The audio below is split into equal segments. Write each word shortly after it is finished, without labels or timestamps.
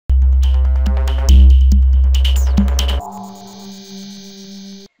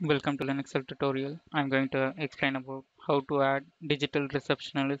Welcome to Linux tutorial. I'm going to explain about how to add digital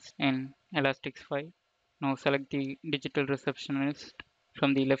receptionist in Elastix 5. Now select the digital receptionist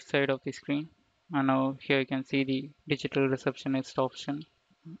from the left side of the screen. And now here you can see the digital receptionist option.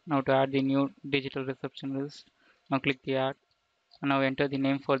 Now to add the new digital receptionist, now click the add. And now enter the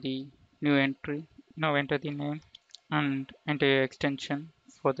name for the new entry. Now enter the name and enter your extension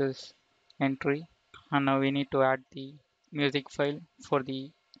for this entry. And now we need to add the music file for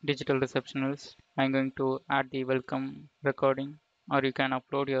the digital receptionist. I'm going to add the welcome recording, or you can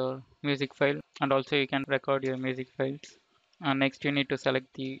upload your music file and also you can record your music files. And next you need to select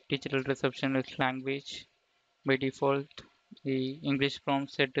the digital receptionist language. By default the English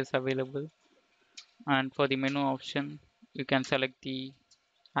prompt set is available, and for the menu option you can select the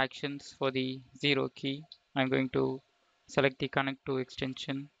actions for the zero key. I'm going to select the connect to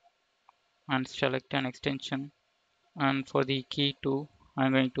extension and select an extension, and for the key 2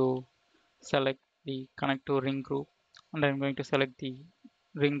 I'm going to select the connect to ring group, and I'm going to select the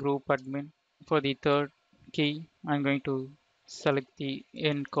ring group admin. For the third key I'm going to select the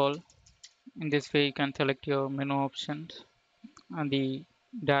end call. In this way you can select your menu options, and the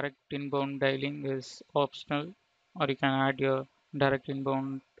direct inbound dialing is optional, or you can add your direct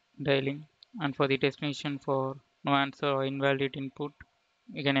inbound dialing. And for the destination for no answer or invalid input,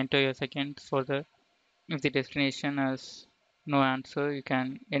 you can enter your seconds for that. If the destination has no answer, you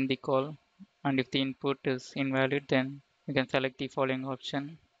can end the call, and if the input is invalid, then you can select the following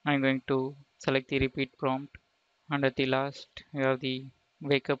option. I'm going to select the repeat prompt, and at the last you have the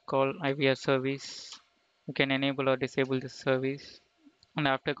wake up call IVR service. You can enable or disable this service, and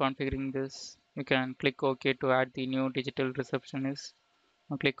after configuring this you can click OK to add the new digital receptionist.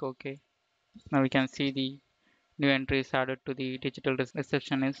 Now click OK. Now we can see the new entries added to the digital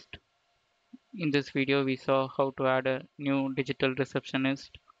receptionist. In this video, we saw how to add a new digital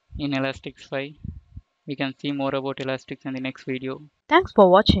receptionist in Elastix 5. We can see more about Elastix in the next video. Thanks for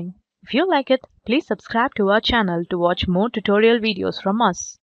watching. If you like it, please subscribe to our channel to watch more tutorial videos from us.